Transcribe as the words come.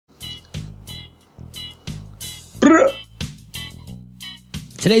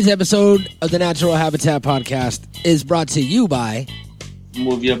Today's episode of the Natural Habitat Podcast is brought to you by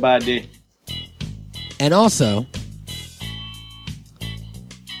Move Your Body. And also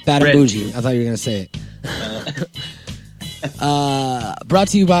Bad and Bougie. I thought you were going to say it. Brought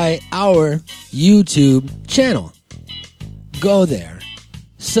to you by our YouTube channel. Go there,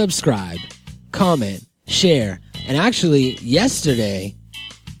 subscribe, comment, share. And actually, yesterday,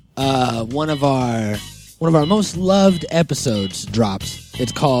 one of our most loved episodes dropped.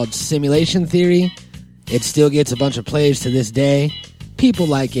 It's called Simulation Theory. It still gets a bunch of plays to this day. People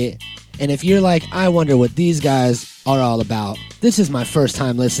like it. And if you're like, I wonder what these guys are all about, this is my first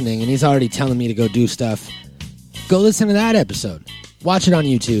time listening, and he's already telling me to go do stuff. Go listen to that episode. Watch it on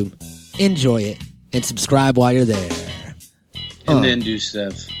YouTube. Enjoy it. And subscribe while you're there. And then do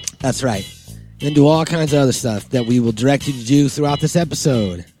stuff. That's right. Then do all kinds of other stuff that we will direct you to do throughout this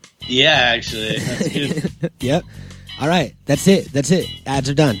episode. Yeah, actually. That's good. Yep. All right. That's it. Ads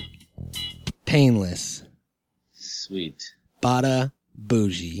are done. Painless. Sweet. Bada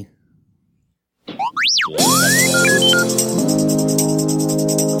bougie.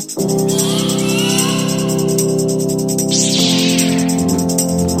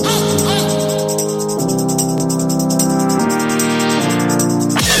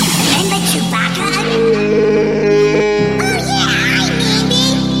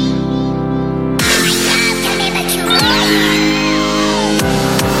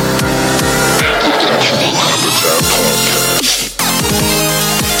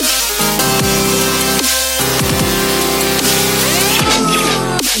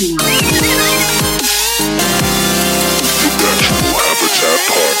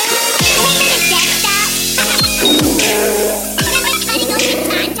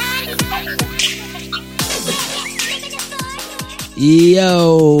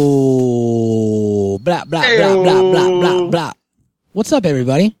 Yo, blah, blah, blah, blah, blah, blah, blah. What's up,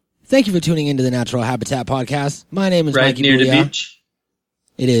 everybody? Thank you for tuning into the Natural Habitat Podcast. My name is right Mikey near Booyah. the beach.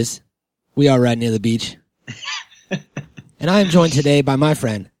 It is. We are right near the beach. And I am joined today by my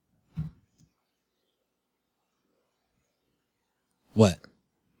friend. What?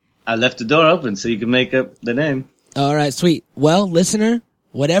 I left the door open so you can make up the name. All right, sweet. Well, listener,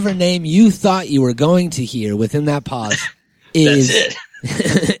 whatever name you thought you were going to hear within that pause is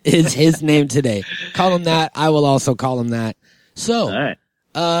is his name today. Call him that. I will also call him that. So, all right.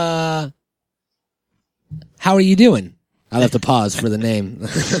 How are you doing? I left a pause for the name.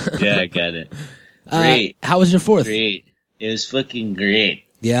 Yeah, I got it. Great. How was your 4th? Great. It was fucking great.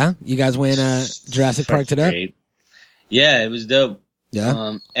 Yeah? You guys went Jurassic Park it up? Great. Yeah, it was dope.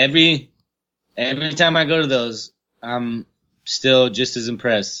 Yeah? Every time I go to those, I'm still just as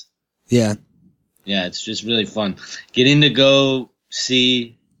impressed. Yeah. Yeah, it's just really fun. Getting to go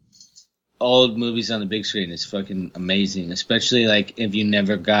see old movies on the big screen is fucking amazing, especially like if you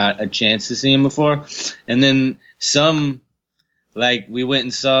never got a chance to see them before. And then some, like we went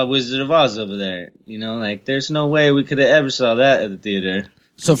and saw Wizard of Oz over there. You know, like there's no way we could have ever saw that at the theater.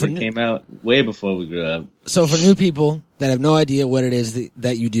 So it came out way before we grew up. So for new people that have no idea what it is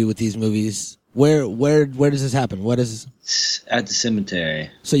that you do with these movies, where does this happen? What is It's at the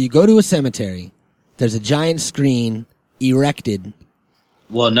cemetery. So you go to a cemetery. There's a giant screen erected.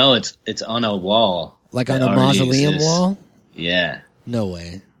 Well, no, it's on a wall. Like on a mausoleum wall? Yeah. No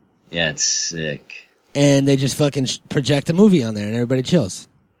way. Yeah, it's sick. And they just fucking project a movie on there and everybody chills.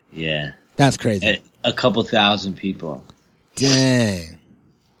 Yeah. That's crazy. A couple thousand people. Dang.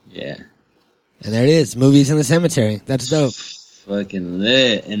 Yeah. And there it is. Movies in the cemetery. That's dope. Fucking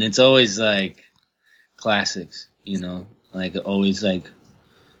lit. And it's always like classics, you know? Like always like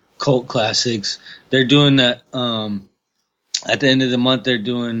cult classics. They're doing that at the end of the month they're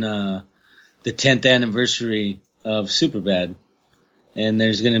doing the 10th anniversary of Superbad. And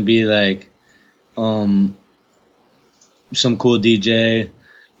there's going to be like some cool DJ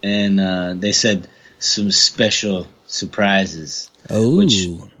and they said some special surprises. Oh.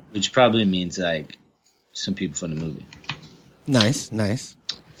 Which probably means like some people from the movie. Nice.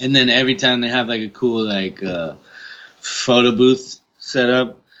 And then every time they have like a cool like photo booth set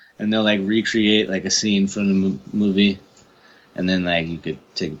up, and they'll like recreate like a scene from the movie, and then like you could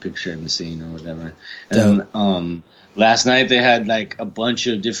take a picture in the scene or whatever. And then, last night they had like a bunch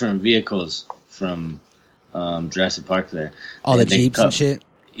of different vehicles from Jurassic Park there. All the Jeeps and shit?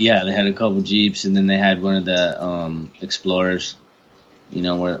 Yeah, they had a couple Jeeps, and then they had one of the Explorers, you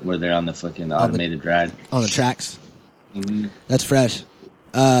know, where they're on the fucking automated ride. On the tracks? Mm-hmm. That's fresh.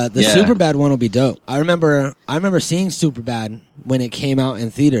 The Superbad one will be dope. I remember seeing Superbad when it came out in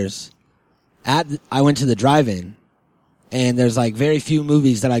theaters. I went to the drive-in, and there's like very few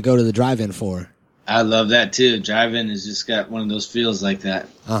movies that I go to the drive-in for. I love that too. Drive-in has just got one of those feels like that.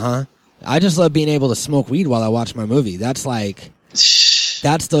 Uh-huh. I just love being able to smoke weed while I watch my movie. That's like,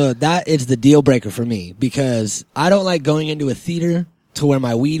 that is the deal breaker for me, because I don't like going into a theater to where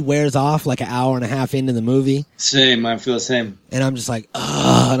my weed wears off like an hour and a half into the movie. Same, I feel the same. And I'm just like,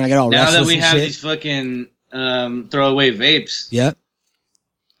 ugh, and I get all now restless that we and have shit. these fucking throwaway vapes. Yep.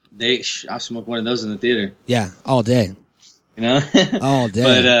 I'll smoke one of those in the theater. Yeah, all day. You know? All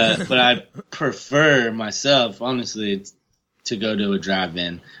day. But I prefer myself, honestly, to go to a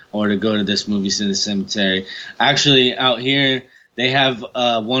drive-in or to go to this movie in the cemetery. Actually, out here, they have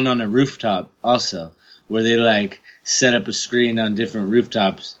one on a rooftop also, where they like set up a screen on different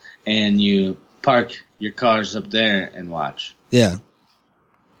rooftops and you park your cars up there and watch. Yeah.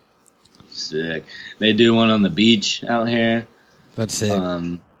 Sick. They do one on the beach out here. That's sick.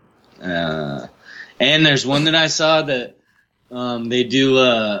 And there's one that I saw that they do.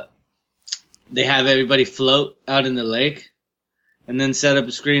 They have everybody float out in the lake, and then set up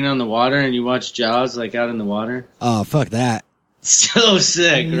a screen on the water, and you watch Jaws like out in the water. Oh, fuck that. So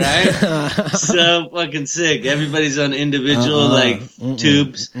sick, right? So fucking sick. Everybody's on individual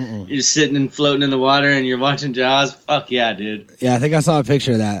tubes. You're just sitting and floating in the water, and you're watching Jaws. Fuck yeah, dude. Yeah, I think I saw a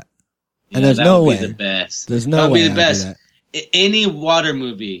picture of that. And Yeah, there's that no would way. be the best. There's no that would way be the I would do best. that. Any water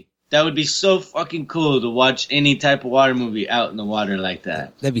movie. That would be so fucking cool to watch any type of water movie out in the water like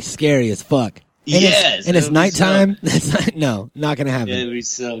that. That'd be scary as fuck. And Yes, it's it would be nighttime. No, not gonna happen. Yeah, it'd be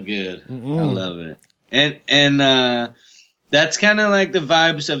so good. I love it. And that's kind of like the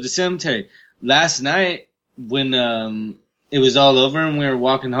vibes of the cemetery. Last night, when it was all over and we were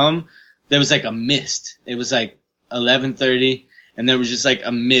walking home, there was like a mist. It was like 11:30, and there was just like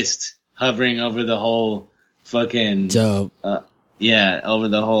a mist hovering over the whole fucking Dope. over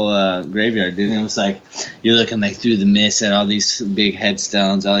the whole graveyard, dude. And it was like you're looking like through the mist at all these big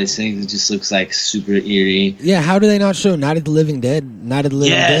headstones, all these things. It just looks like super eerie. Yeah, how do they not show Night of the Living Dead? Night of the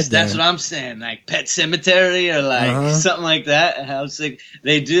Living Dead. Yes, that's what I'm saying. Like Pet Cemetery or like something like that. How sick.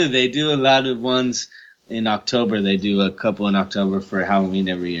 They do a lot of ones in October. They do a couple in October for Halloween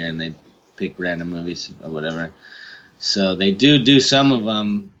every year, and they pick random movies or whatever. So they do some of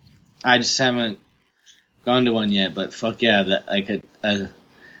them. I just haven't gone to one yet, but fuck yeah, like a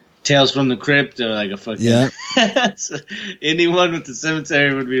Tales from the Crypt or like a fucking so anyone with the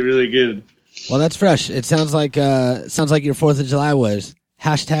cemetery would be really good. Well, that's fresh. It sounds like your 4th of July was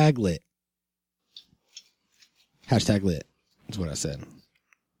 #lit. #lit. That's what I said.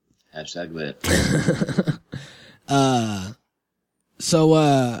 #lit. So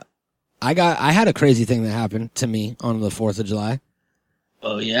I had a crazy thing that happened to me on the 4th of July.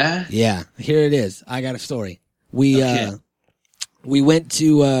 Oh yeah? Yeah, here it is. I got a story. We went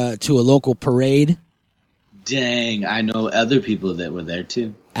to a local parade. Dang, I know other people that were there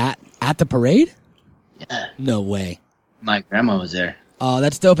too. At the parade? Yeah. No way. My grandma was there. Oh,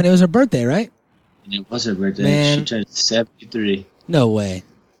 that's dope. And it was her birthday, right? And it was her birthday. Man. She turned 73. No way.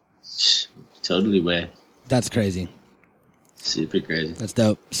 Totally way. That's crazy. Super crazy. That's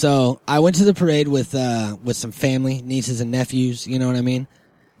dope. So I went to the parade with some family, nieces and nephews. You know what I mean?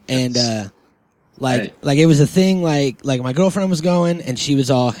 And like it was a thing. Like my girlfriend was going, and she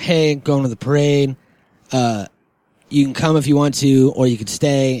was all, "Hey, going to the parade. You can come if you want to, or you could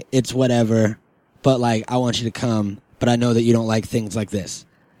stay. It's whatever. But like, I want you to come. But I know that you don't like things like this."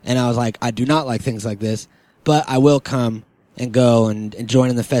 And I was like, "I do not like things like this, but I will come and go and join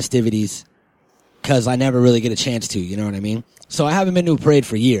in the festivities." Because I never really get a chance to, you know what I mean? So I haven't been to a parade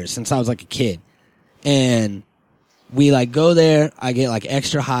for years, since I was like a kid. And we like go there, I get like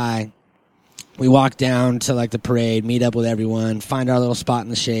extra high. We walk down to like the parade, meet up with everyone, find our little spot in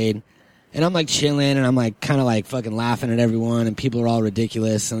the shade. And I'm like chilling, and I'm like kind of like fucking laughing at everyone, and people are all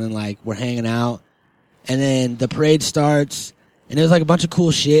ridiculous. And then like we're hanging out. And then the parade starts, and it was like a bunch of cool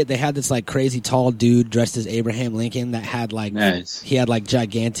shit. They had this like crazy tall dude dressed as Abraham Lincoln that had like, he had like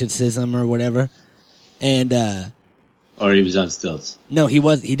giganticism or whatever. And, or he was on stilts. No, he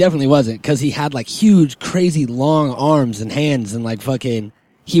definitely wasn't, because he had like huge, crazy long arms and hands, and like fucking,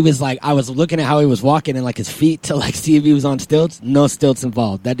 he was like, I was looking at how he was walking and like his feet to like see if he was on stilts. No stilts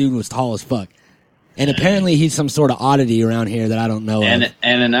involved. That dude was tall as fuck. And apparently he's some sort of oddity around here that I don't know of.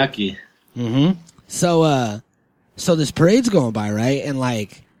 Anunnaki. Mm-hmm. So this parade's going by, right? And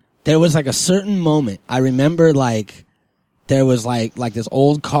like, there was like a certain moment. I remember like, there was like this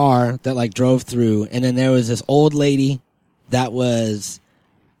old car that like drove through, and then there was this old lady that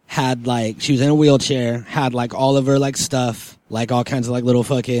had like, she was in a wheelchair, had like all of her like stuff, like all kinds of like little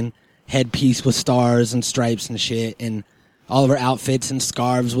fucking headpiece with stars and stripes and shit, and all of her outfits and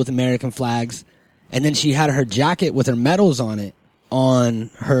scarves with American flags. And then she had her jacket with her medals on it, on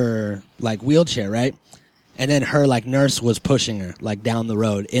her like wheelchair, right? And then her like nurse was pushing her like down the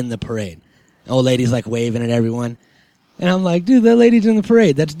road in the parade. The old lady's like waving at everyone. And I'm like, dude, that lady's in the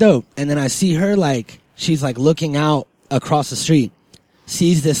parade. That's dope. And then I see her like, she's like looking out across the street,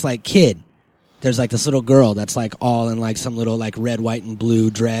 sees this like kid. There's like this little girl that's like all in like some little like red, white, and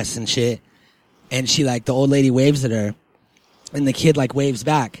blue dress and shit. And she like, the old lady waves at her and the kid like waves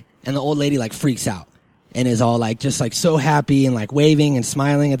back and the old lady like freaks out and is all like, just like so happy and like waving and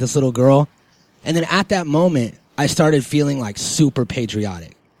smiling at this little girl. And then at that moment, I started feeling like super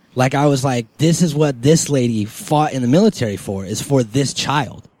patriotic. Like I was like, this is what this lady fought in the military for, is for this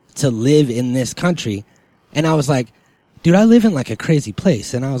child to live in this country. And I was like, dude, I live in like a crazy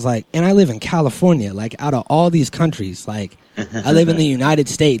place. And I was like, and I live in California, like out of all these countries, like I live in the United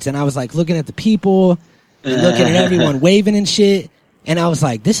States. And I was like looking at the people and looking at everyone waving and shit. And I was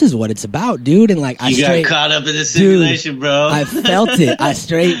like, this is what it's about, dude. And like, you got caught up in the simulation, bro. I felt it. I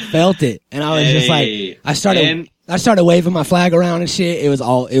straight felt it. And I was just like, I started waving my flag around and shit. It was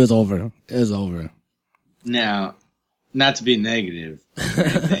over. It was over. Now, not to be negative, or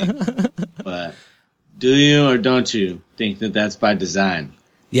anything, but do you or don't you think that that's by design?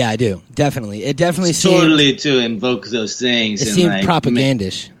 Yeah, I do. Definitely. It definitely totally to invoke those things. It seemed like,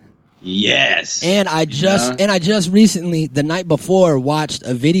 propagandish. Yes. And I just recently, the night before, watched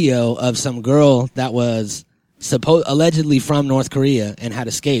a video of some girl that was allegedly from North Korea and had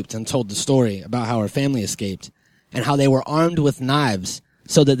escaped, and told the story about how her family escaped and how they were armed with knives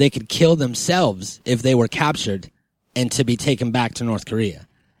so that they could kill themselves if they were captured and to be taken back to North Korea.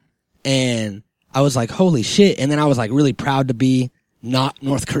 And I was like, holy shit. And then I was like really proud to be not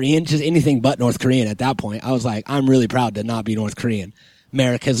North Korean, just anything but North Korean at that point. I was like, I'm really proud to not be North Korean.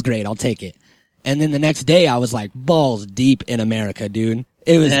 America's great. I'll take it. And then the next day I was like balls deep in America, dude.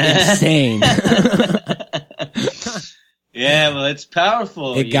 It was insane. Yeah, well, it's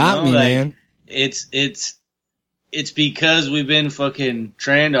powerful. It got me, like, man. It's because we've been fucking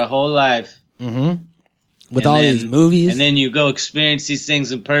trained our whole life. Mm-hmm. With all these movies. And then you go experience these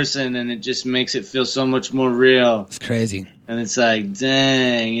things in person and it just makes it feel so much more real. It's crazy. And it's like,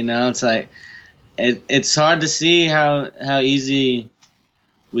 dang, it's like, it's hard to see how easy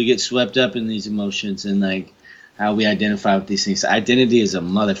we get swept up in these emotions and like how we identify with these things. Identity is a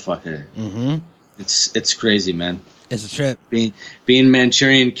motherfucker. Mm-hmm. It's crazy, man. It's a trip. Being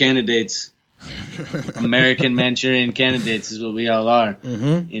Manchurian candidates, American Manchurian candidates is what we all are.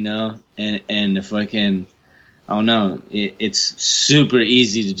 Mm-hmm. And the fucking, I don't know, it's super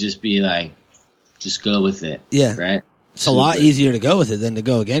easy to just be like, just go with it. Yeah. Right? It's a lot easier to go with it than to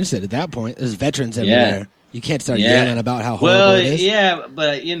go against it at that point. There's veterans everywhere. Yeah. You can't start yelling about how horrible it is. Yeah,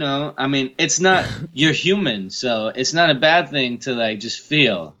 but, I mean, it's not, you're human, so it's not a bad thing to, like, just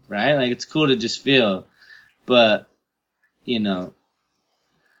feel, right? Like, it's cool to just feel, but, to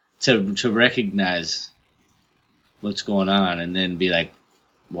recognize what's going on and then be like,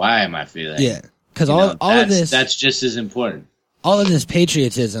 why am I feeling? Yeah, because all of this, that's just as important. All of this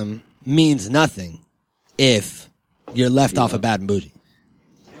patriotism means nothing if you're left off of Bad and Bougie.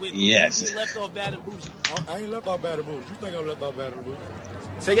 Yes. You left off Bad and Bougie. I ain't left off Bad and Bougie. You think I'm left off Bad and Bougie?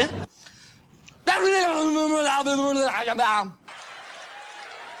 Say again?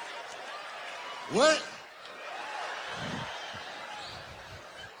 What?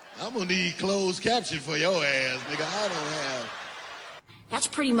 I'm gonna need closed caption for your ass, nigga. I don't have. That's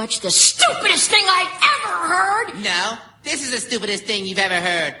pretty much the stupidest thing I've ever heard. No, this is the stupidest thing you've ever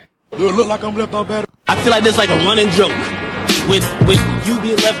heard. Do it look like I'm left off Bad? I feel like this like a running joke. With you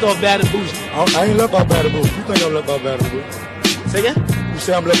being left off Bad and Bougie. I ain't left off Bad and Bougie. You think I'm left off Bad and Bougie? Say again? You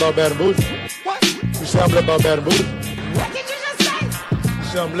say I'm left off Bad and Bougie? What? You say I'm left off Bad and Bougie? What did you just say? You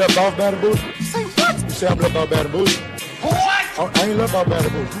say I'm left off Bad and Bougie? Say what? You say I'm left off Bad and Bougie? What? I ain't left off Bad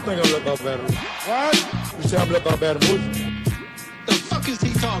and Bougie. You think I'm left off Bad and Bougie? What? You say I'm left off Bad and Bougie? The fuck is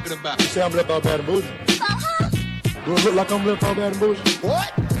he talking about? You say I'm left off Bad and Bougie? Uh-huh. Do it look like I'm left off Bad and Bougie?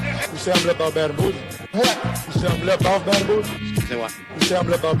 What? You say I'm left off Bad and Bougie? What? You say I'm left off Bad and Bougie? Say what? You say I'm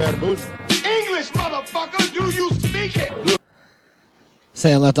left off Bad and Bougie? English, motherfucker, do you speak it?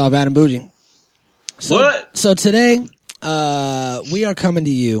 Say I'm left off Bad and Bougie. What? So today, we are coming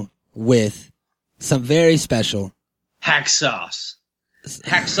to you with some very special hack sauce.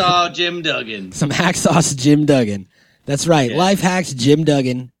 Hacksaw Jim Duggan. Some hack sauce Jim Duggan. That's right. Yeah. Life Hacks Jim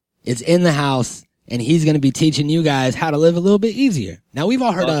Duggan is in the house, and he's going to be teaching you guys how to live a little bit easier. Now, we've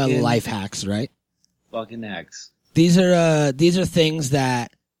all heard of life hacks, right? Fucking hacks. These are things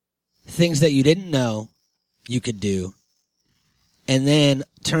that you didn't know you could do, and then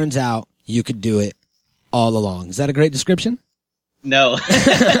turns out you could do it all along. Is that a great description? No.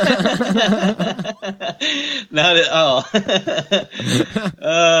 Not at all.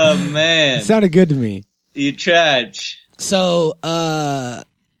 Oh, man. It sounded good to me. You tried. So,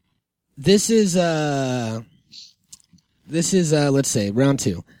 this is, let's say, round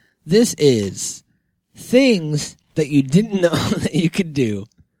 2. This is things that you didn't know that you could do,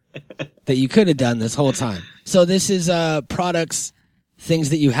 that you could have done this whole time. So this is, products, things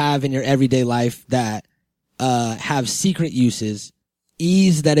that you have in your everyday life that, have secret uses,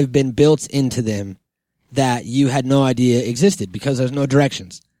 ease that have been built into them that you had no idea existed because there's no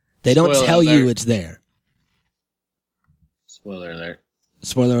directions. They don't Spoiler tell alert. you it's there. Spoiler alert.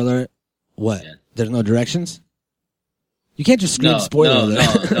 Spoiler alert. What? Yeah. There's no directions? You can't just scream spoiler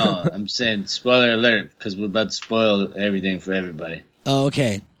alert. No. I'm saying spoiler alert because we're about to spoil everything for everybody. Oh,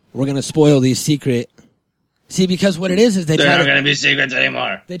 okay. We're going to spoil these secret. See, because what it is They're try not to, going to be secrets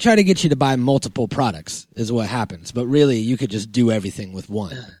anymore. they try to get you to buy multiple products is what happens. But really, you could just do everything with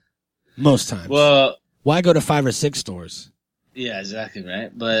one. Most times. Well, Why go to 5 or 6 stores? yeah, exactly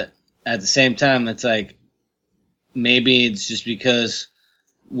right. But at the same time, it's like maybe it's just because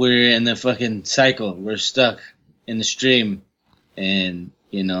we're in the fucking cycle. We're stuck in the stream, and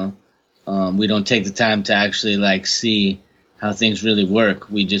we don't take the time to actually like see how things really work.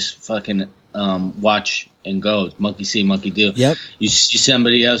 We just fucking watch and go. Monkey see, monkey do. Yep. You see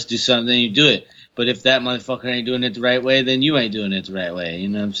somebody else do something, you do it. But if that motherfucker ain't doing it the right way, then you ain't doing it the right way. You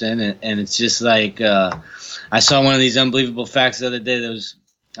know what I'm saying? And it's just like I saw one of these unbelievable facts the other day that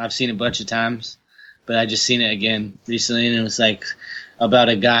I've seen a bunch of times, but I just seen it again recently, and it was like about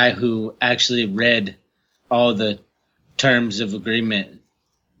a guy who actually read all the terms of agreement,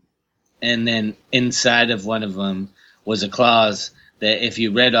 and then inside of one of them was a clause that if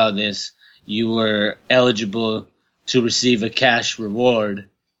you read all this, you were eligible to receive a cash reward,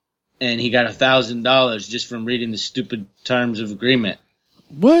 and he got $1,000 just from reading the stupid terms of agreement.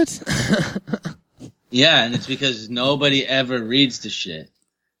 What? Yeah, and it's because nobody ever reads the shit.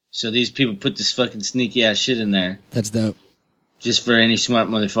 So these people put this fucking sneaky ass shit in there That's dope. just for any smart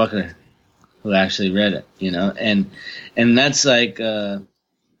motherfucker who actually read it, and that's like total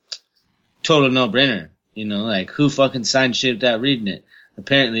no-brainer, like who fucking signed shit without reading it?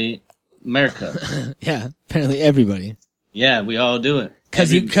 Apparently, America. Yeah, apparently everybody. Yeah, we all do it.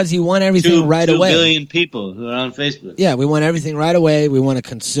 Because you want everything right 2 away. billion people who are on Facebook. Yeah, we want everything right away. We want to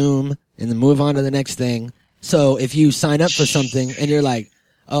consume and then move on to the next thing. So if you sign up for something and you're like,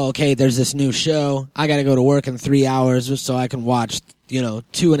 oh, okay, there's this new show. I got to go to work in 3 hours so I can watch,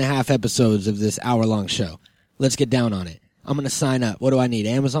 2.5 episodes of this hour-long show. Let's get down on it. I'm going to sign up. What do I need?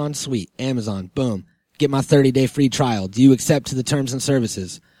 Amazon? Sweet. Amazon. Boom. Get my 30-day free trial. Do you accept to the terms and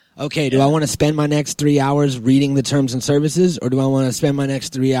services? Okay, do I want to spend my next 3 hours reading the terms and services, or do I want to spend my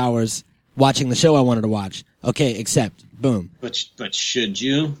next 3 hours watching the show I wanted to watch? Okay, accept. Boom. But should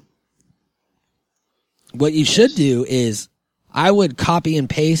you? What you should do is I would copy and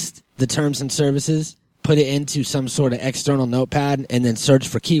paste the terms and services, put it into some sort of external notepad, and then search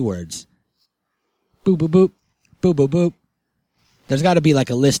for keywords. Boop, boop, boop. Boop, boop, boop. There's got to be like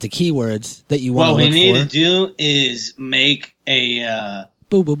a list of keywords that you want to What look we need for. to do is make a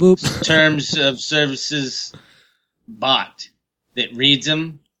Boop, boop, boop. terms of services bot that reads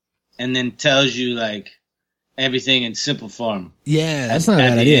them and then tells you like everything in simple form. Yeah, that's not a at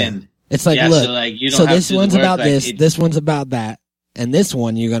bad the idea. end. It's like, Yeah, look, so, like, you don't so have this to do the one's work, about like, this one's about that, and this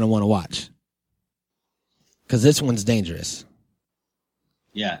one you're going to want to watch. Because this one's dangerous.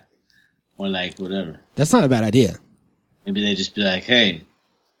 Yeah. Or like whatever. That's not a bad idea. Maybe they just be like, hey,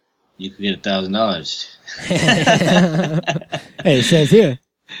 you could get $1,000. Hey, it says here.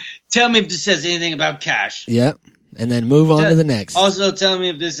 Tell me if this says anything about cash. Yep. And then move on to the next. Also, tell me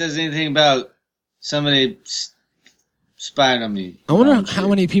if this says anything about somebody spying on me. I wonder how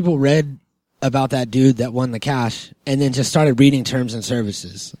many people read about that dude that won the cash and then just started reading terms and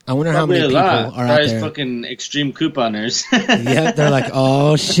services. I wonder how Probably many a people lot. are out Probably there. fucking extreme couponers. Yep, they're like,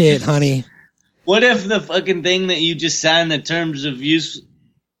 oh shit, honey. What if the fucking thing that you just signed the terms of use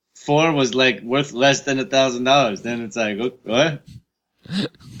for was like worth less than $1,000? Then it's like, oh, what?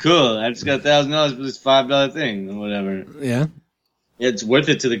 Cool. I just got $1,000 for this $5 thing or whatever. Yeah. It's worth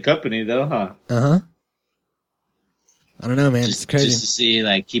it to the company though, huh? Uh-huh. I don't know, man. It's crazy. Just to see,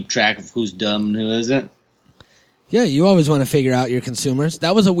 like, keep track of who's dumb and who isn't. Yeah, you always want to figure out your consumers.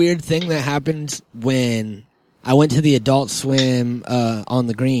 That was a weird thing that happened when I went to the Adult Swim on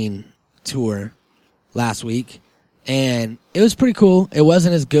the Green tour last week, and it was pretty cool. It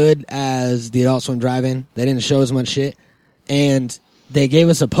wasn't as good as the Adult Swim Drive-In. They didn't show as much shit, and they gave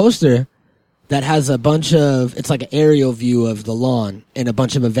us a poster that has a bunch of, it's like an aerial view of the lawn and a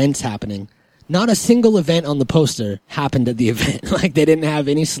bunch of events happening. Not a single event on the poster happened at the event. Like, they didn't have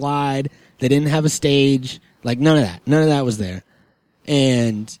any slide. They didn't have a stage. Like, none of that. None of that was there.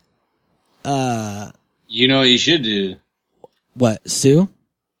 And, you know what you should do? what, sue?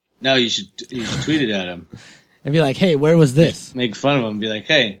 No, you should tweet it at him. And be like, hey, where was this? Make fun of him. Be like,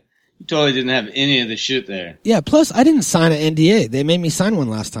 hey, you totally didn't have any of the shit there. Yeah, plus, I didn't sign an NDA. They made me sign one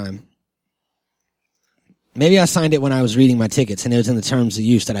last time. Maybe I signed it when I was reading my tickets, and it was in the terms of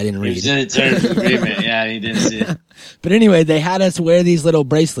use that I didn't read. It was in the terms of agreement. Yeah, you didn't see it. But anyway, they had us wear these little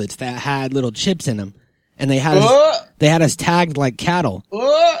bracelets that had little chips in them. And they had us tagged like cattle.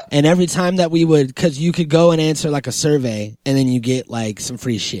 And every time that we would, cause you could go and answer like a survey and then you get like some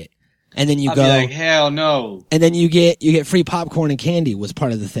free shit. And then you I'd go be like, hell no. And then you get free popcorn and candy was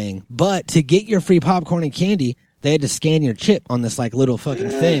part of the thing. But to get your free popcorn and candy, they had to scan your chip on this like little fucking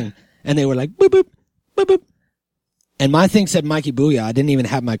thing. And they were like, boop, boop, boop, boop. And my thing said Mikey Booyah. I didn't even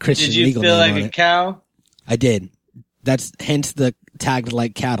have my Christian legal name on it. Did you feel like a cow? I did. That's hence the tagged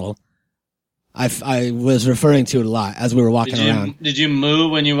like cattle. I was referring to it a lot as we were walking around. Did you moo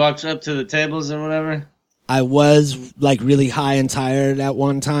when you walked up to the tables or whatever? I was like really high and tired at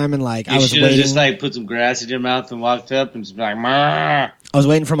one time, and like I was waiting. Just like put some grass in your mouth and walked up and just be like, Marr. I was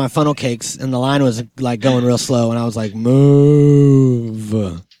waiting for my funnel cakes, and the line was like going real slow, and I was like, move,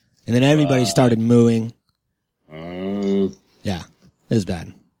 and then everybody started mooing. Yeah, it was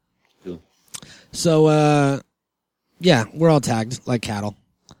bad. Cool. So, yeah, we're all tagged like cattle.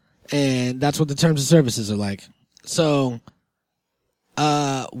 And that's what the terms of services are like. So,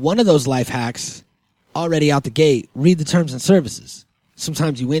 one of those life hacks, already out the gate, read the terms and services.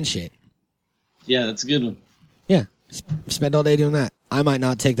 Sometimes you win shit. Yeah, that's a good one. Yeah, spend all day doing that. I might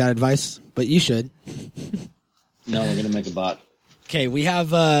not take that advice, but you should. No, we're gonna make a bot. Okay, we have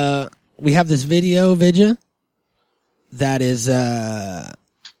this video, Vidya, that is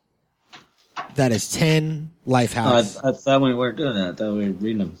 10 life hacks. I thought we weren't doing that. I thought we were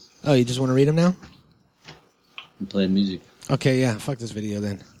reading them. Oh, you just want to read them now? And play music. Okay, yeah, fuck this video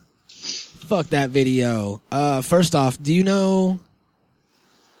then. Fuck that video. First off, do you know...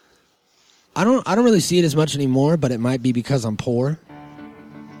 I don't really see it as much anymore, but it might be because I'm poor.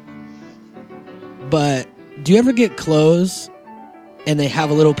 But do you ever get clothes and they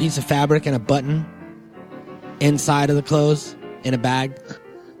have a little piece of fabric and a button inside of the clothes in a bag?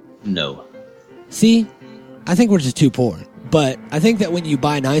 No. See, I think we're just too poor. But I think that when you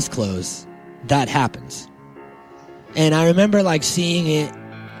buy nice clothes, that happens. And I remember like seeing it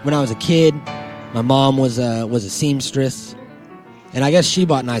when I was a kid. My mom was a seamstress, and I guess she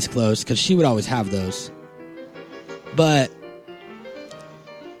bought nice clothes because she would always have those. But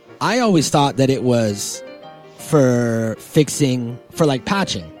I always thought that it was for fixing, for like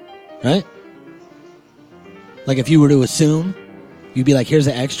patching, right? Like if you were to assume, you'd be like, here's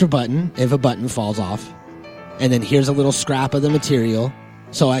an extra button if a button falls off. And then here's a little scrap of the material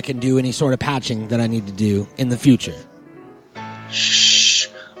so I can do any sort of patching that I need to do in the future. Shh.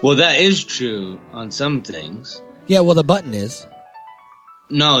 Well, that is true on some things. Yeah, well, the button is.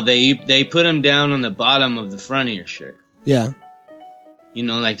 No, they put them down on the bottom of the front of your shirt. Yeah. You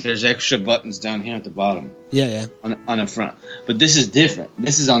know, like there's extra buttons down here at the bottom. Yeah. On the front. But this is different.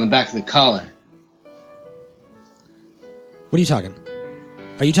 This is on the back of the collar. What are you talking?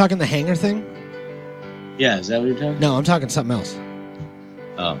 Are you talking the hanger thing? Yeah, is that what you're talking? No, I'm talking something else.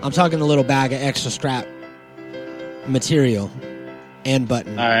 Oh. I'm talking a little bag of extra scrap material and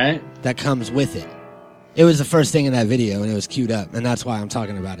button. All right. That comes with it. It was the first thing in that video, and it was queued up, and that's why I'm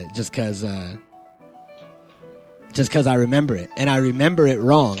talking about it, just because I remember it, and I remember it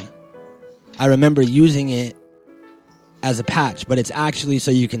wrong. I remember using it as a patch, but it's actually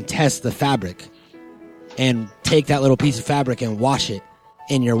so you can test the fabric and take that little piece of fabric and wash it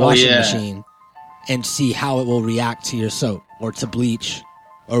in your washing machine and see how it will react to your soap or to bleach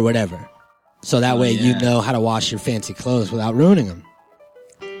or whatever. So that way you know how to wash your fancy clothes without ruining them.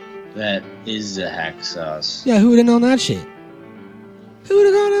 That is a hack sauce. Yeah, who would have known that shit? Who would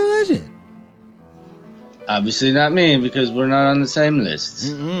have known that shit? Obviously not me, because we're not on the same lists.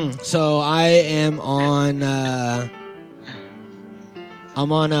 Mm-mm. So I am on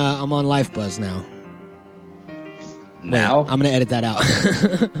I'm on LifeBuzz now. Now? Wait, I'm gonna edit that out.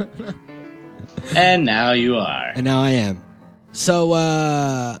 And now you are. And now I am. So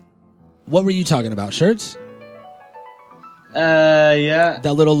what were you talking about? Shirts? Yeah.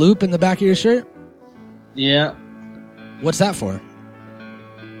 That little loop in the back of your shirt? Yeah. What's that for?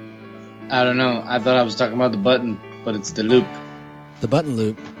 I don't know. I thought I was talking about the button, but it's the loop. The button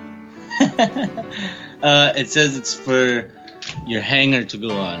loop. It says it's for your hanger to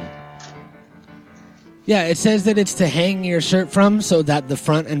go on. Yeah, it says that it's to hang your shirt from so that the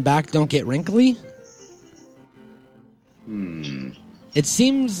front and back don't get wrinkly. It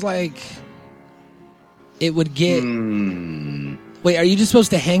seems like it would get... Wait, are you just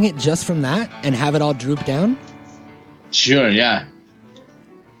supposed to hang it just from that and have it all droop down? Sure, yeah.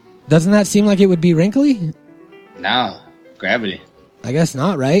 Doesn't that seem like it would be wrinkly? No, gravity. I guess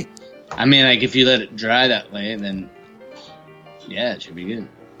not, right? I mean, like, if you let it dry that way, then... Yeah, it should be good.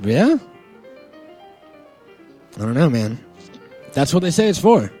 Yeah? I don't know, man. That's what they say it's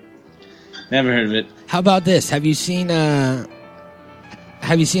for. Never heard of it. How about this? Have you seen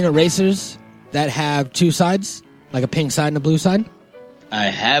erasers that have two sides? Like a pink side and a blue side? I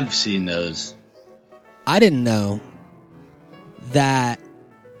have seen those. I didn't know that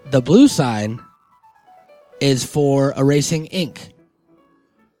the blue side is for erasing ink.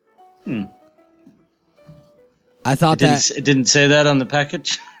 I thought It didn't say that on the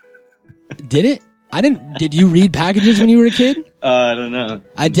package? Did it? Did you read packages when you were a kid? I don't know.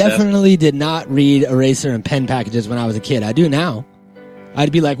 I definitely did not read eraser and pen packages when I was a kid. I do now.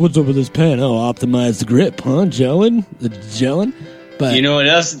 I'd be like, what's up with this pen? Oh, optimize the grip, huh? Gelling? But you know what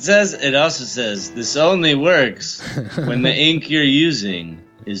else it says? It also says, this only works when the ink you're using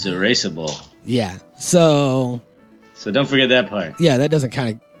is erasable. yeah. So don't forget that part. yeah, that doesn't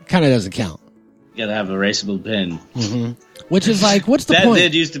kind of doesn't count. You gotta have erasable pen. Which is like, what's the That point?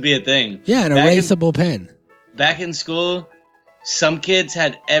 did used to be a thing. Yeah, an erasable pen. Back in school, some kids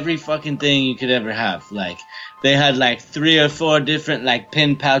had every fucking thing you could ever have. Like, they had like 3 or 4 different like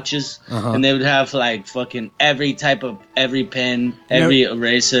pen pouches, and they would have like fucking every type of every pen, every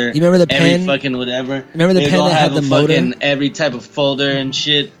eraser. You remember the pen? Every fucking whatever. Remember the They'd pen all that had have the a motor? fucking every type of folder and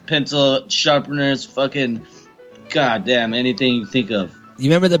shit, pencil sharpeners, fucking goddamn anything you think of. You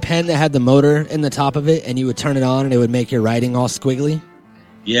remember the pen that had the motor in the top of it, and you would turn it on, and it would make your writing all squiggly?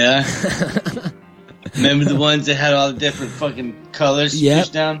 Yeah. Remember the ones that had all the different fucking colors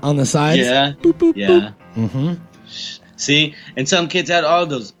pushed down? On the sides? Yeah. Boop, boop, Yeah. boop. Mm-hmm. See? And some kids had all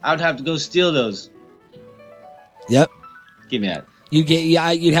those. I would have to go steal those. Yep. Give me that.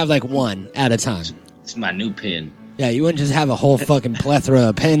 You'd have like one at a time. It's my new pen. Yeah, you wouldn't just have a whole fucking plethora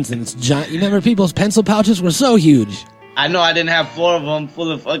of pens and it's giant. You remember people's pencil pouches were so huge. I know I didn't have 4 of them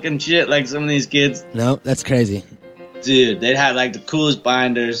full of fucking shit like some of these kids. No, that's crazy. Dude, they had like the coolest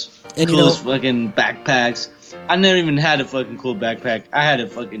binders, And coolest fucking backpacks. I never even had a fucking cool backpack. I had a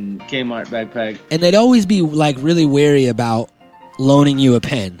fucking Kmart backpack. And they'd always be like really wary about loaning you a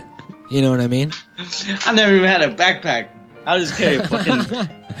pen. You know what I mean? I never even had a backpack. I would just carry a fucking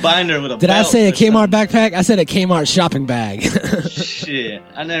binder with a Did I belt say a or Kmart something. backpack? I said a Kmart shopping bag. Shit,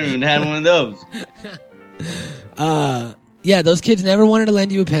 I never even had one of those. Yeah, those kids never wanted to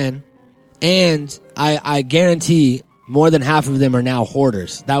lend you a pen. And I guarantee more than half of them are now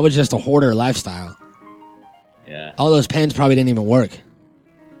hoarders. That was just a hoarder lifestyle. Yeah, All those pens probably didn't even work.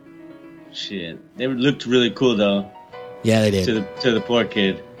 shit. They looked really cool though. Yeah, they did. To the poor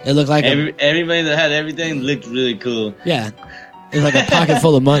kid. It looked like Everybody that had everything looked really cool. yeah, it was like a pocket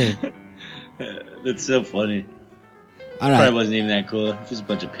full of money. That's so funny. All Probably right, wasn't even that cool. Just a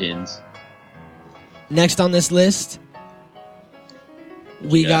bunch of pins. next on this list,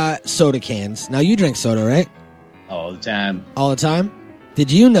 we got soda cans. Now you drink soda, right? All the time. All the time.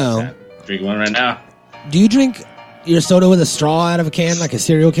 Did you know? Drinking one right now. Do you drink your soda with a straw out of a can like a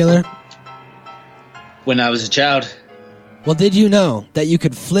serial killer? When I was a child. Well, did you know that you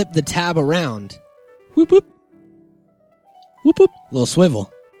could flip the tab around? Whoop whoop. Whoop whoop. Little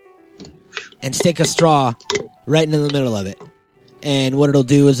swivel. And stick a straw right into the middle of it. And what it'll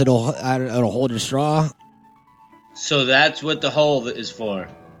do is it'll hold your straw. So that's what the hole is for.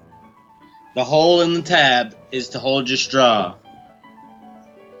 The hole in the tab is to hold your straw.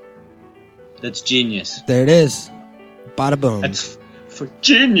 That's genius. There it is. Bada boom. That's for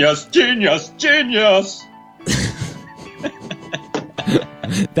genius.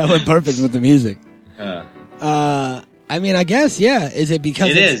 That went perfect with the music. Uh, I mean, I guess, yeah. Is it because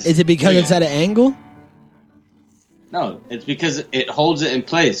It is. Is it because Yeah. it's at an angle? no, it's because it holds it in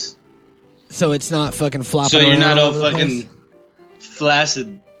place. So it's not fucking flopping So you're around not all over the fucking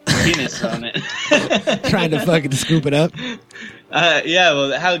flaccid penis on it. place? Trying to fucking scoop it up. Yeah,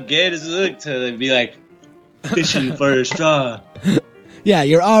 well, how gay does it look to be like fishing for a straw? Yeah,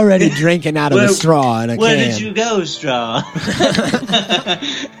 you're already drinking out of a straw in a Where can. did you go, straw?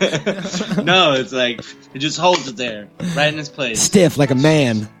 No, it's like, it just holds it there, right in its place. Stiff like a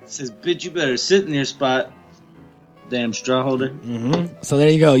man. It says, bitch, you better sit in your spot, damn straw holder. So there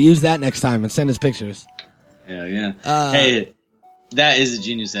you go. Use that next time and send us pictures. Yeah. Hey, that is a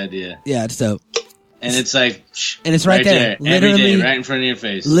genius idea. Yeah, it's dope. And it's like, and it's right there. Literally, every day, right in front of your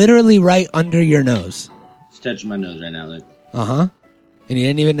face. Literally right under your nose. It's touching my nose right now. Look. Uh-huh. And you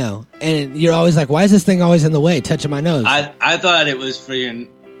didn't even know. And you're always like, why is this thing always in the way, touching my nose? I thought it was for your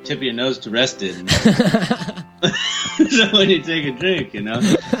tip of your nose to rest in. So when you take a drink, you know?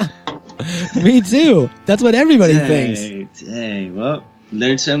 Me too. That's what everybody thinks. Dang. Well,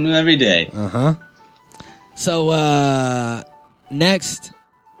 learn something new every day. Uh-huh. So, next,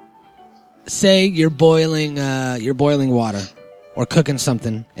 say you're boiling water or cooking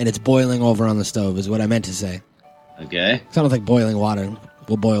something and it's boiling over on the stove is what I meant to say. Okay. Sounds like boiling water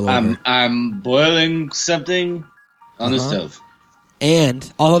will boil over. I'm boiling something on the stove.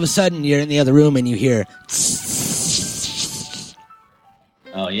 And all of a sudden you're in the other room and you hear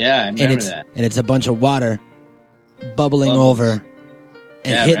oh yeah, I remember that. And it's a bunch of water bubbling over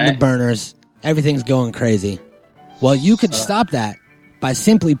and hitting the burners. Everything's going crazy. Well, you could stop that by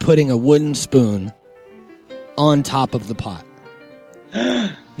simply putting a wooden spoon on top of the pot.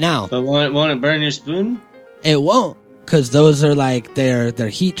 Now, but won't it burn your spoon? It won't, because those are like they're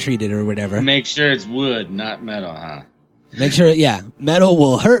heat treated or whatever. Make sure it's wood, not metal, huh? Make sure, metal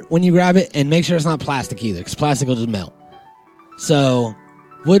will hurt when you grab it, and make sure it's not plastic either, because plastic will just melt. So,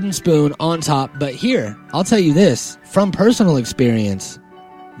 wooden spoon on top. But here, I'll tell you this from personal experience,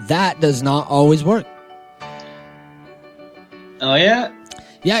 that does not always work. Oh yeah?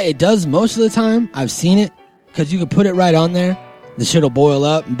 Yeah, it does most of the time. I've seen it, because you can put it right on there. The shit will boil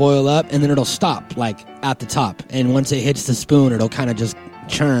up, and then it'll stop, like, at the top. And once it hits the spoon, it'll kind of just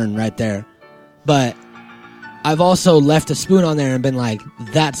churn right there. But I've also left a spoon on there and been like,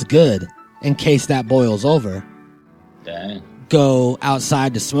 that's good, in case that boils over. Dang. Go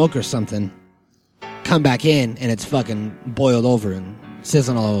outside to smoke or something, come back in, and it's fucking boiled over and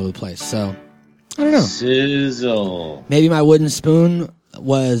sizzling all over the place. So, I don't know. Sizzle. Maybe my wooden spoon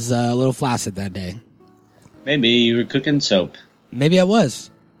was a little flaccid that day. Maybe you were cooking soap. Maybe I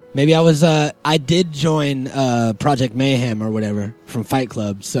was. I did join Project Mayhem or whatever from Fight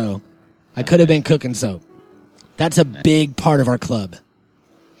Club, so I could have been cooking soap. That's a big part of our club.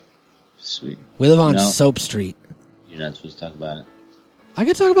 Sweet. We live on Soap Street. You're not supposed to talk about it. I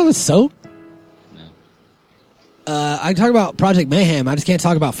can talk about the soap. No. I can talk about Project Mayhem. I just can't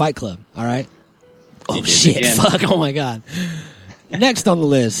talk about Fight Club, all right? Oh, shit. Fuck. Oh, my God. Next on the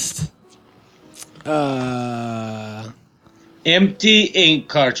list. Empty ink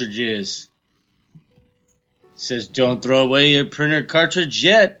cartridges. Says don't throw away your printer cartridge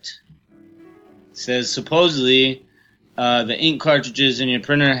yet. Says supposedly the ink cartridges in your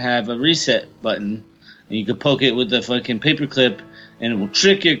printer have a reset button. And you can poke it with the fucking paperclip and it will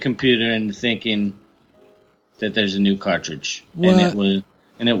trick your computer into thinking that there's a new cartridge. What?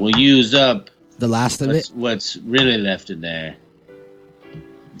 And it will use up the last of what's really left in there.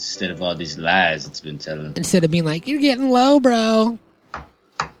 Instead of all these lies it's been telling. Instead of being like, you're getting low, bro.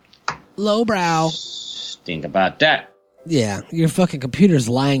 Low brow. Think about that. Yeah, your fucking computer's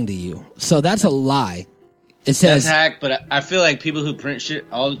lying to you. So that's a lie. It says... That's hack, but I feel like people who print shit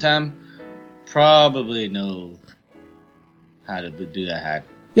all the time probably know how to do that hack.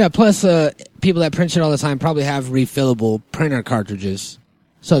 Yeah, plus people that print shit all the time probably have refillable printer cartridges.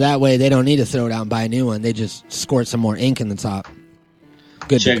 So that way they don't need to throw it out and buy a new one. They just squirt some more ink in the top.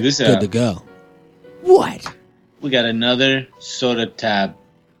 Check this out. Good to go. What? We got another soda tab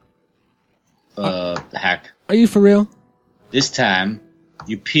hack. Are you for real? This time,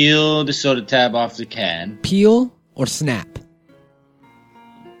 you peel the soda tab off the can. Peel or snap?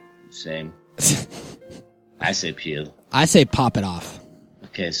 Same. I say peel. I say pop it off.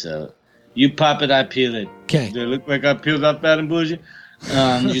 Okay, so you pop it, I peel it. Okay. Does it look like I peeled off Bad and Bougie?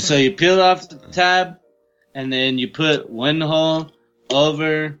 So you peel off the tab, and then you put one hole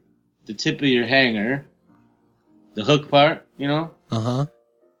over the tip of your hanger, the hook part, you know? Uh-huh.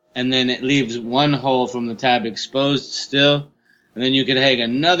 And then it leaves one hole from the tab exposed still, and then you can hang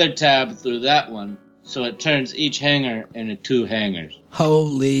another tab through that one, so it turns each hanger into two hangers.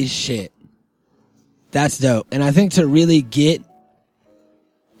 Holy shit. That's dope. And I think to really get,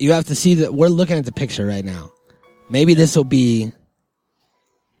 you have to see that we're looking at the picture right now. Maybe this will be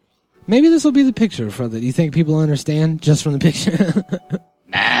the picture for the, you think people understand just from the picture?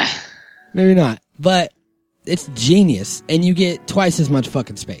 Nah. Maybe not. But it's genius. And you get twice as much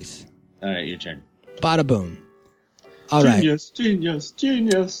fucking space. Alright, your turn. Bada boom. Alright. Genius.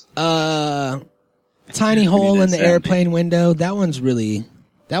 Tiny hole in the airplane window. That one's really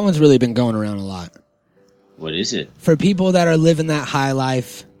been going around a lot. What is it? For people that are living that high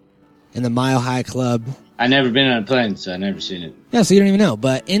life in the Mile High Club. I've never been on a plane, so I've never seen it. Yeah, so you don't even know.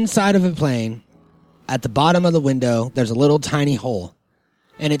 But inside of a plane, at the bottom of the window, there's a little tiny hole.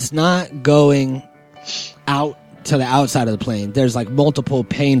 And it's not going out to the outside of the plane, there's like multiple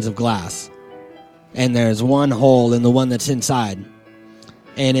panes of glass. And there's one hole in the one that's inside.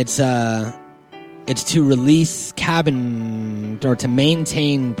 And it's to release cabin or to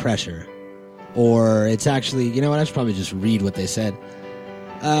maintain pressure. Or it's actually, you know what, I should probably just read what they said.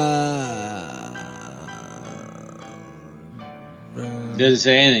 Doesn't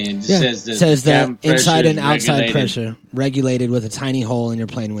say anything. It just says that cabin pressure inside and is outside regulated. pressure regulated with a tiny hole in your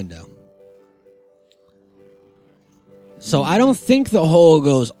plane window. So I don't think the hole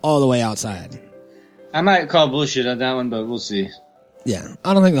goes all the way outside. I might call bullshit on that one, but we'll see. Yeah,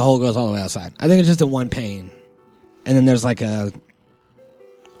 I don't think the hole goes all the way outside. I think it's just a one pane. And then there's like a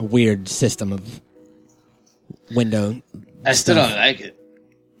weird system of window. I still stuff. don't like it.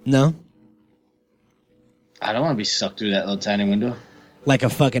 No? I don't want to be sucked through that little tiny window. Like a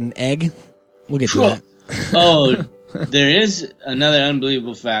fucking egg? We'll get to that. Oh, there is another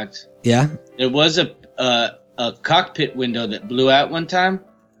unbelievable fact. Yeah? There was a cockpit window that blew out one time,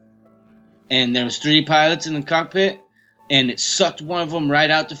 and there was 3 pilots in the cockpit, and it sucked one of them right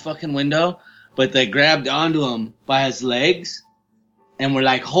out the fucking window, but they grabbed onto him by his legs, and were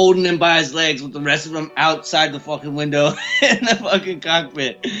like holding him by his legs with the rest of them outside the fucking window in the fucking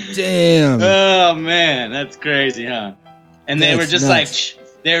cockpit. Damn. Oh man, that's crazy, huh? And they were That's just nuts. like,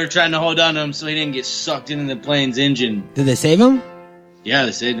 they were trying to hold on to him so he didn't get sucked into the plane's engine. Did they save him? Yeah,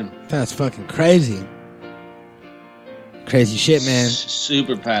 they saved him. That's fucking crazy. Crazy shit, man.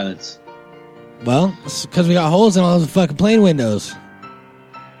 Super pilots. Well, it's because we got holes in all those fucking plane windows.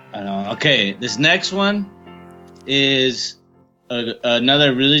 I know. Okay, this next one is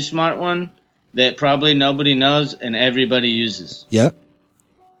another really smart one that probably nobody knows and everybody uses. Yep.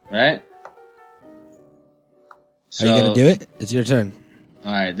 Right? Are you going to do it? It's your turn.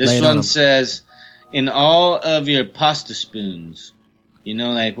 All right. Lay This it on one 'em. says, in all of your pasta spoons, you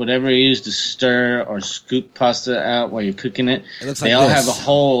know, like whatever you use to stir or scoop pasta out while you're cooking it, It looks they like all this. have a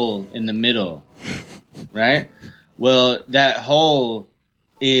hole in the middle, right? Well, that hole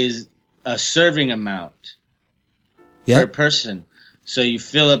is a serving amount per Yep. person. So you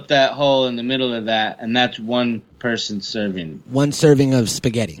fill up that hole in the middle of that, and that's one person serving. One serving of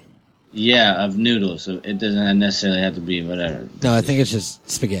spaghetti. Yeah, of noodles. So it doesn't necessarily have to be whatever. No, I think it's just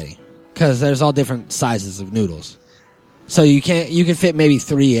spaghetti. Because there's all different sizes of noodles. So you can fit maybe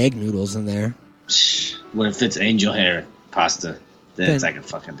 3 egg noodles in there. What if it's angel hair pasta? Then it's Then- like a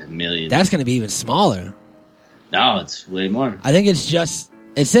fucking million. That's going to be even smaller. No, it's way more. I think it's just,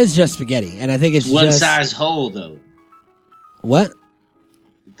 it says just spaghetti. And I think it's One just. size hole, though. What?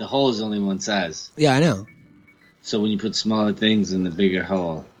 The hole is only one size. Yeah, I know. So when you put smaller things in the bigger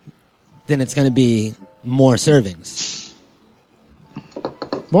hole. Then it's going to be more servings.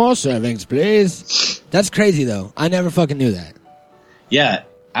 More servings, please. That's crazy, though. I never fucking knew that. Yeah,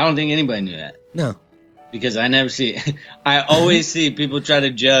 I don't think anybody knew that. No. Because I never see I always see people try to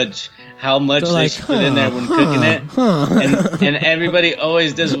judge how much They're they like, should put in there when cooking it. And everybody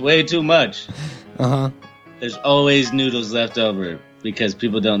always does way too much. Uh-huh. There's always noodles left over because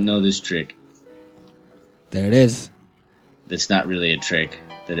people don't know this trick. There it is. That's not really a trick.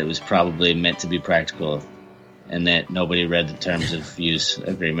 That it was probably meant to be practical. And that nobody read the terms of use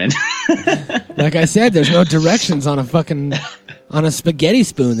agreement. Like I said, there's no directions on a spaghetti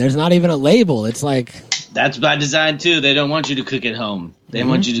spoon. There's not even a label. It's like, That's by design too. They don't want you to cook at home. They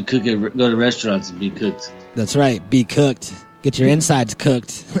want you to cook at go to restaurants and be cooked. that's right. Be cooked. Get your insides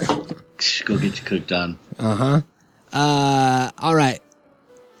cooked. Go get your cooked on. Uh-huh. All right.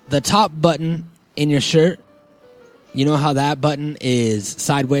 The top button in your shirt, you know how that button is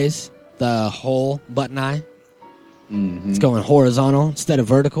sideways? The whole button eye? Mm-hmm. It's going horizontal instead of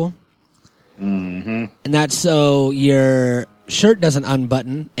vertical. Mm-hmm. And that's so your shirt doesn't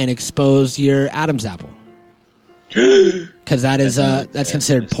unbutton and expose your Adam's apple. Because that's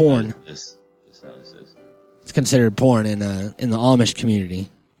considered porn. That's how it says. It's considered porn in the Amish community.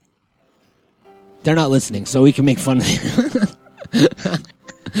 They're not listening, so we can make fun of them.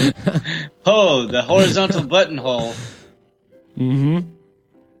 Oh, the horizontal buttonhole.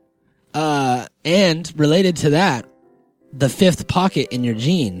 And related to that, the 5th pocket in your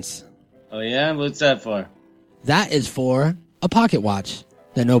jeans. Oh yeah, what's that for? That is for a pocket watch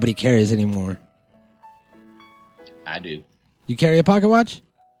that nobody carries anymore. I do. You carry a pocket watch?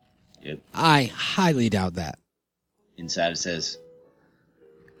 Yep. I highly doubt that. Inside it says,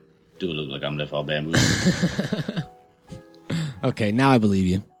 "Do it look like I'm left all bamboo?" Okay, now I believe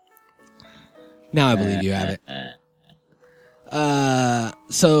you. Now I believe you have it.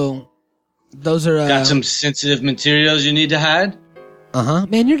 So those are Got some sensitive materials you need to hide.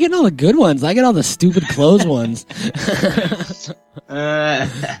 Man, you're getting all the good ones. I get all the stupid clothes ones.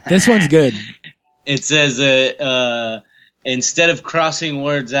 This one's good. It says instead of crossing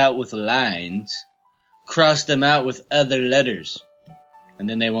words out with lines, cross them out with other letters, and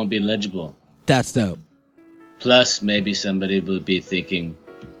then they won't be legible. That's dope. Plus, maybe somebody would be thinking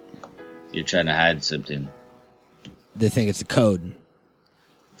you're trying to hide something. They think it's a code.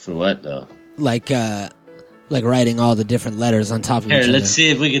 For what, though? Like writing all the different letters on top of each other. Here, let's see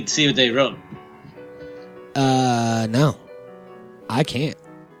if we can see what they wrote. No. I can't.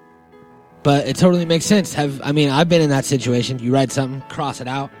 But it totally makes sense. I've been in that situation. You write something, cross it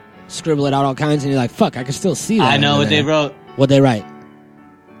out, scribble it out all kinds, and you're like, fuck, I can still see that. I know what they wrote. What'd they write?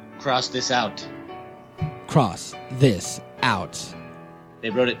 Cross this out. Cross this out. They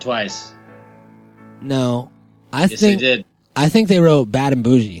wrote it twice. No. Yes, they did. I think they wrote bad and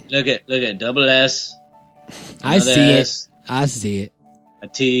bougie. Look at double S. I see S, it. I see it. A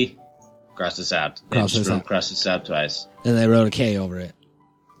T. Cross this out. Cross this out twice. Then they wrote a K over it.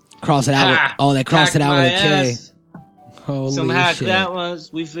 Cross it out. They crossed it out with a K. Holy Some hack shit. that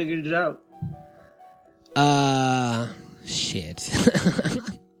was. We figured it out. Shit.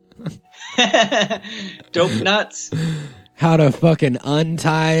 Dope nuts. How to fucking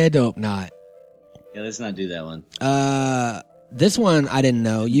untie a dope knot. Yeah, let's not do that one. This one I didn't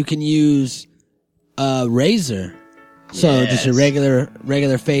know. You can use a razor. So just a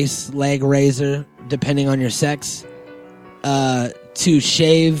regular face leg razor, depending on your sex, to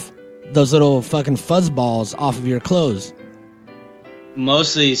shave those little fucking fuzz balls off of your clothes.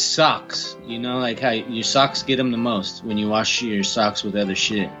 Mostly socks. You know, like how your socks get them the most when you wash your socks with other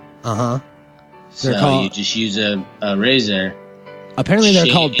shit. Uh-huh. So you just use a razor. Apparently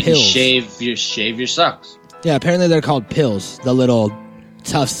they're called pills. Shave your socks. Yeah, apparently they're called pills. The little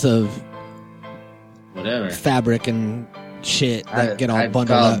tufts of whatever fabric and shit that get all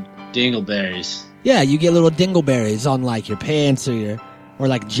bundled up. Dingleberries. Yeah, you get little dingleberries on like your pants or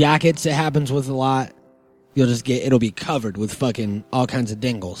like jackets. It happens with a lot. It'll be covered with fucking all kinds of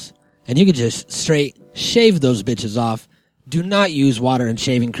dingles. And you can just straight shave those bitches off. Do not use water and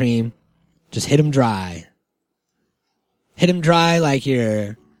shaving cream. Just hit them dry. Hit them dry like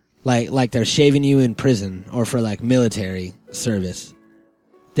you're like they're shaving you in prison or for like military service.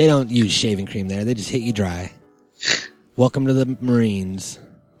 They don't use shaving cream there. They just hit you dry. Welcome to the Marines,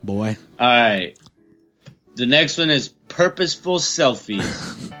 boy. All right. The next one is purposeful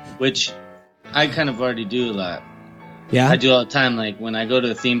selfies, which I kind of already do a lot. Yeah? I do all the time. Like when I go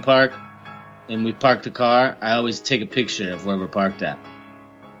to a theme park and we park the car, I always take a picture of where we're parked at.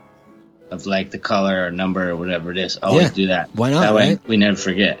 Of like the color or number or whatever it is. I always do that. Why not? That way right? we never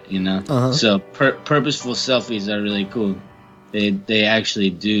forget, you know? Uh-huh. So purposeful selfies are really cool. They actually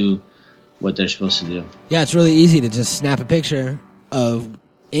do what they're supposed to do. Yeah, it's really easy to just snap a picture of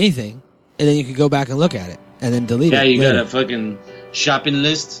anything, and then you can go back and look at it, and then delete it. Yeah, you later. got a fucking shopping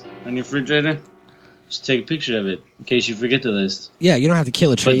list on your refrigerator? Just take a picture of it in case you forget the list. Yeah, you don't have to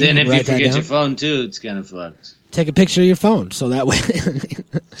kill a tree. But then if you write that forget down. your phone too, it's kind of fucked. Take a picture of your phone, so that way...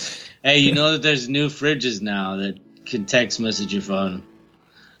 Hey, you know that there's new fridges now that can text message your phone.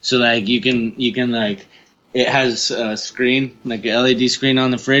 So like you can like it has a screen, like an LED screen on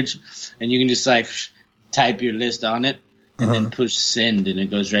the fridge, and you can just like type your list on it and then push send and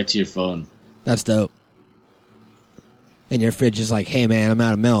it goes right to your phone. That's dope. And your fridge is like, hey man, I'm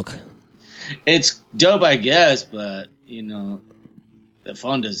out of milk. It's dope, I guess, but you know, the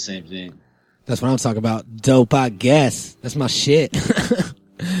phone does the same thing. That's what I'm talking about. Dope, I guess. That's my shit.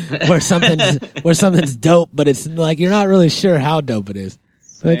 where something's dope, but it's like you're not really sure how dope it is.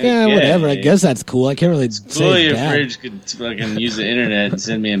 Like, whatever. I guess that's cool. I can't really say cool, it's your bad. fridge could fucking use the internet and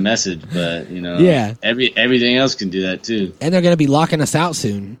send me a message, but you know, Yeah. everything else can do that too. And they're gonna be locking us out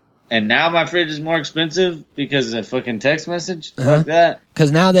soon. And now my fridge is more expensive because of a fucking text message. Fuck that.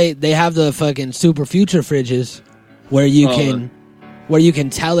 Because now they have the fucking super future fridges where you can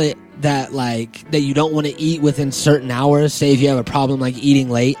tell it that that you don't want to eat within certain hours. Say if you have a problem like eating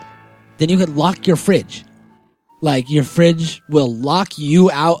late, then you could lock your fridge. Like your fridge will lock you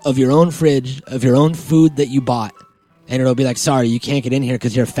out of your own fridge of your own food that you bought, and it'll be like, sorry, you can't get in here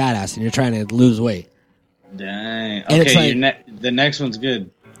because you're a fat ass and you're trying to lose weight. Dang. And it's Okay, like- the next one's good.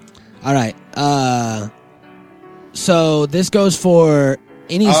 All right. So this goes for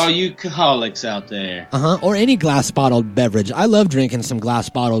any All you alcoholics out there. or any glass bottled beverage. I love drinking some glass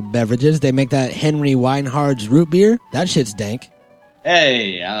bottled beverages. They make that Henry Weinhard's root beer. That shit's dank.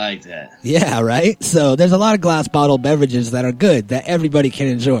 Hey, I like that. Yeah, right? So there's a lot of glass bottled beverages that are good that everybody can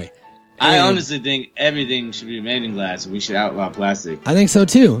enjoy. I And honestly think everything should be made in glass. We should outlaw plastic. I think so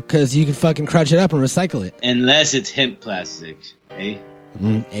too, because you can fucking crunch it up and recycle it. Unless it's hemp plastic. Hey?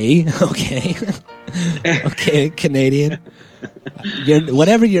 Okay. Okay, Canadian.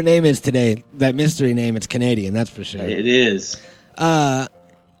 Whatever your name is today, that mystery name, it's Canadian, that's for sure. It is.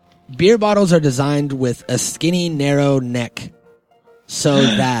 Beer bottles are designed with a skinny, narrow neck so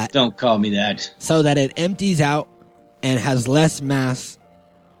that... Don't call me that. So that it empties out and has less mass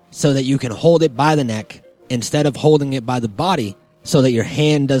so that you can hold it by the neck instead of holding it by the body so that your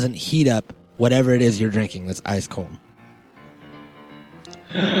hand doesn't heat up whatever it is you're drinking that's ice cold.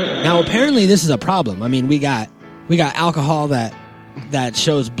 Now, apparently this is a problem. I mean, we got alcohol that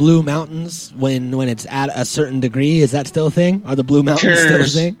shows blue mountains when it's at a certain degree. Is that still a thing? Are the blue mountains still a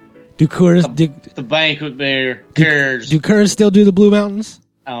thing? Do Coors... The banquet beer. Coors. Do Coors still do the blue mountains?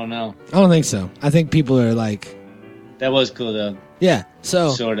 I don't know. I don't think so. I think people are like... That was cool, though. Yeah, so...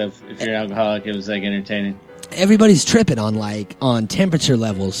 Sort of. If you're an alcoholic, it was, like, entertaining. Everybody's tripping on temperature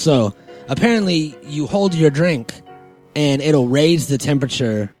levels. So, apparently, you hold your drink, and it'll raise the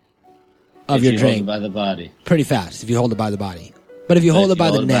temperature of your drink. Hold it by the body. Pretty fast, if you hold it by the body. But if you hold it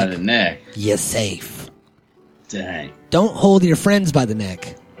by the neck, you're safe. Dang. Don't hold your friends by the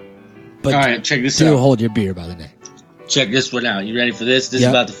neck. But all right, check this out. Do hold your beer by the neck. Check this one out. You ready for this? This is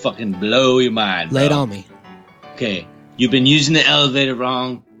about to fucking blow your mind, bro. Lay it on me. Okay. You've been using the elevator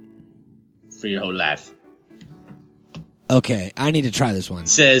wrong for your whole life. Okay, I need to try this one.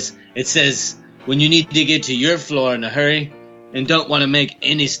 It says when you need to get to your floor in a hurry and don't want to make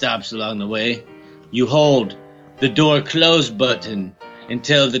any stops along the way, you hold the door close button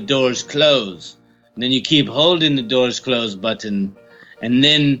until the doors close. And then you keep holding the doors close button and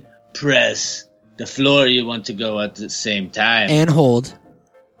then press the floor you want to go at the same time. And hold.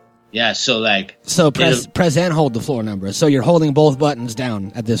 Yeah, so like... So press and hold the floor number. So you're holding both buttons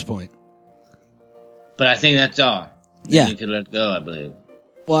down at this point. But I think that's all. Yeah. You can let go, I believe.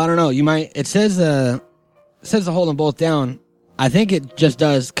 Well, I don't know. You might... It says to hold them both down. I think it just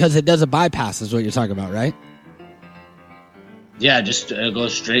does... Because it does a bypass is what you're talking about, right? Yeah, just go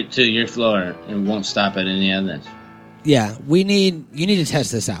straight to your floor and won't stop at any others. Yeah, you need to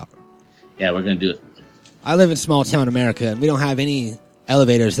test this out. Yeah, we're going to do it. I live in small town America, and we don't have any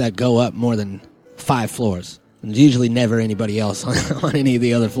elevators that go up more than 5 floors. And there's usually never anybody else on any of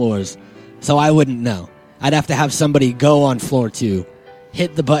the other floors. So I wouldn't know. I'd have to have somebody go on floor 2,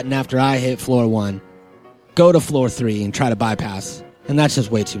 hit the button after I hit floor 1, go to floor 3, and try to bypass. And that's just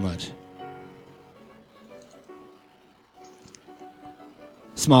way too much.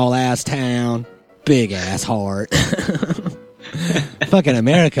 Small ass town, big ass heart. Fucking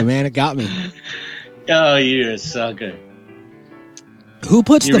America, man, it got me. Oh, you're a sucker. Who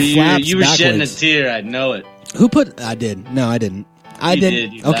puts the flaps You were backwards? shedding a tear, I know it. I did. No, I didn't. I You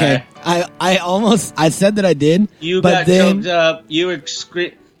didn't. did, you okay. I said that I did. You but got then, choked up. You were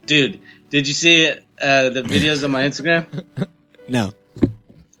dude, did you see the videos on my Instagram? No.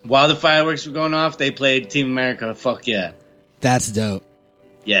 While the fireworks were going off, they played Team America. Fuck yeah. That's dope.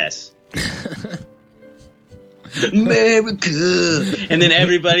 Yes. America. And then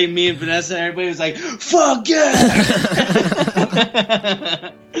everybody, me and Vanessa, everybody was like, fuck yeah.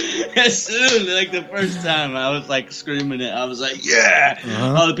 As soon, like the first time, I was like screaming it. I was like, yeah.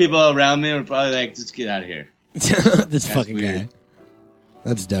 All the people around me were probably like, just get out of here. This fucking guy.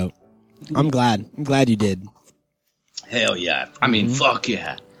 That's dope. I'm glad you did. Hell yeah. I mean, fuck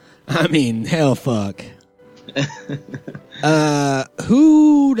yeah. I mean, hell fuck.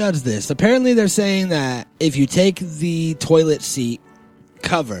 Who does this? Apparently they're saying that if you take the toilet seat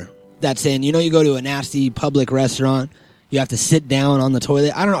cover that's in, you go to a nasty public restaurant, you have to sit down on the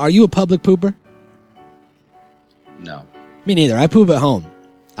toilet. I don't know, are you a public pooper? No. Me neither. I poop at home.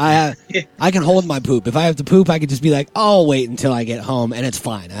 I can hold my poop. If I have to poop, I could just be like, I'll wait until I get home, and it's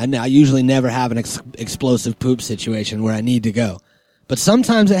fine. I usually never have an explosive poop situation where I need to go. But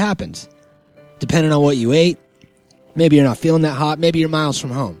sometimes it happens. Depending on what you ate, maybe you're not feeling that hot, maybe you're miles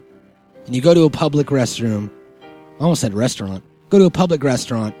from home. And you go to a public restroom, I almost said restaurant, go to a public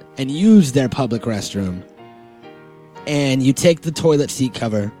restaurant and use their public restroom. And you take the toilet seat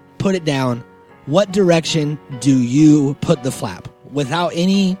cover, put it down. What direction do you put the flap? Without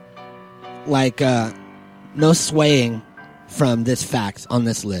any, no swaying from this fact on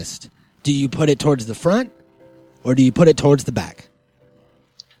this list. Do you put it towards the front or do you put it towards the back?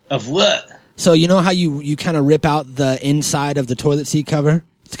 Of what? So you know how you kind of rip out the inside of the toilet seat cover?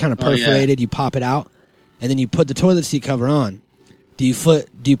 It's kind of perforated. You pop it out, and then you put the toilet seat cover on. Do you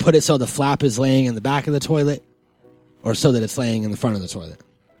put it so the flap is laying in the back of the toilet, or so that it's laying in the front of the toilet?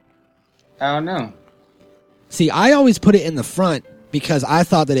 I don't know. See, I always put it in the front because I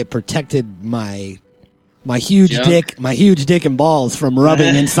thought that it protected my my huge dick and balls from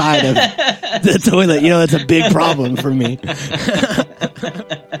rubbing inside of the toilet. You know, that's a big problem for me.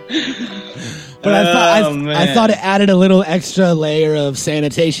 But I thought it added a little extra layer of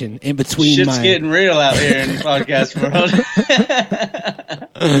sanitation in between. Shit's getting real out here in the podcast world.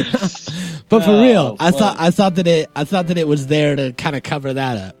 But for real, I thought that it was there to kind of cover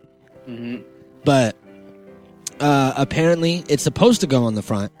that up. Mm-hmm. But apparently, it's supposed to go on the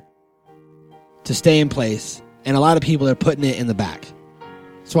front to stay in place, and a lot of people are putting it in the back.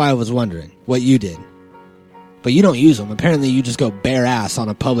 That's why I was wondering what you did. But you don't use them. Apparently, you just go bare ass on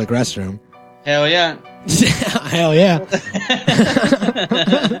a public restroom. Hell yeah. Hell yeah.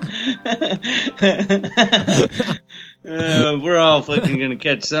 We're all fucking gonna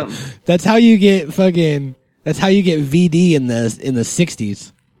catch something. That's how you get VD in the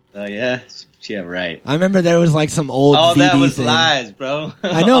 60s. Oh yeah? Yeah, right. I remember there was like some old all VD that was thing. lies, bro.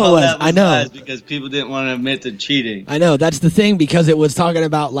 I know it was. That was I know. lies because people didn't want to admit to cheating. I know, that's the thing, because it was talking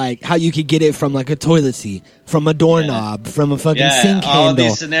about like how you could get it from like a toilet seat, from a doorknob, from a fucking sink all handle.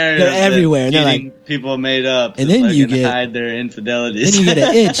 these scenarios they're everywhere. And they're like, people made up and to then you fucking get hide their infidelities. then you get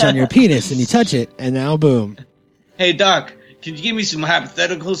an itch on your penis and you touch it, and now boom. Hey doc, can you give me some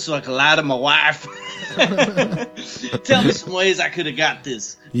hypotheticals so I can lie to my wife? Tell me some ways I could have got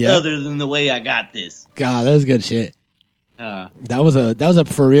this other than the way I got this. God, that was good shit. That was a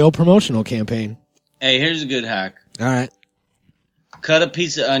for real promotional campaign. Hey, here's a good hack. All right. Cut a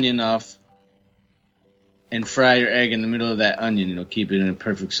piece of onion off and fry your egg in the middle of that onion. It'll keep it in a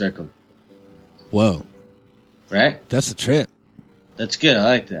perfect circle. Whoa. Right? That's a trip. That's good. I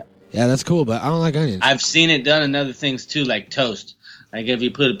like that. Yeah, that's cool, but I don't like onions. I've seen it done in other things too, like toast. Like if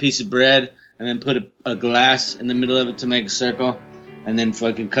you put a piece of bread and then put a glass in the middle of it to make a circle, and then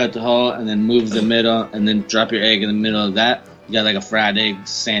fucking cut the hole, and then move the middle, and then drop your egg in the middle of that, you got like a fried egg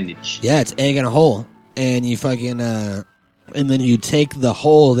sandwich. Yeah, it's egg in a hole. And you fucking, and then you take the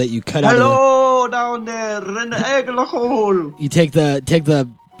hole that you cut out of Hello, down there, in the egg in the hole. You take the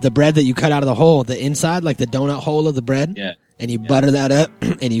bread that you cut out of the hole, the inside, like the donut hole of the bread. Yeah. And you butter that up,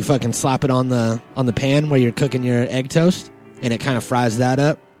 and you fucking slap it on the pan where you're cooking your egg toast, and it kind of fries that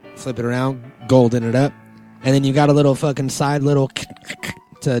up. Flip it around, golden it up, and then you got a little fucking side little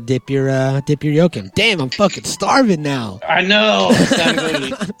to dip your yolk in. Damn, I'm fucking starving now. I know. It's time to go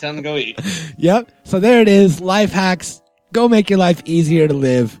eat. Time to go eat. Yep. So there it is. Life hacks. Go make your life easier to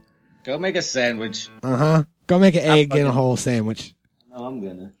live. Go make a sandwich. Go make an egg in a whole sandwich. No, I'm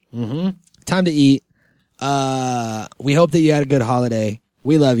gonna. Time to eat. We hope that you had a good holiday.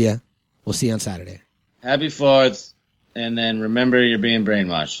 We love you. We'll see you on Saturday. Happy 4th, and then remember you're being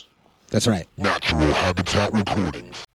brainwashed. That's right. Natural Habitat Recordings.